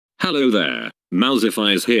Hello there,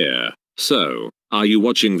 Mousify here. So, are you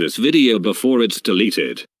watching this video before it's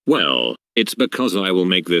deleted? Well, it's because I will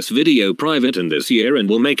make this video private in this year and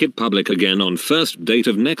will make it public again on first date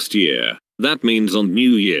of next year. That means on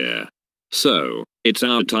New Year. So, it's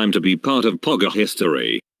our time to be part of Pogger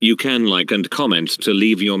history. You can like and comment to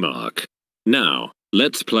leave your mark. Now,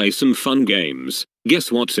 let's play some fun games.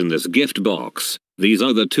 Guess what's in this gift box? These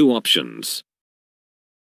are the two options.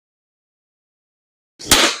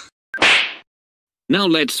 Now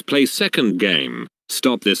let's play second game.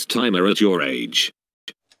 Stop this timer at your age.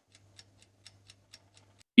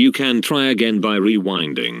 You can try again by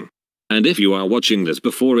rewinding. And if you are watching this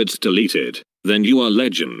before it's deleted, then you are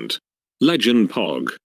legend. Legend Pog.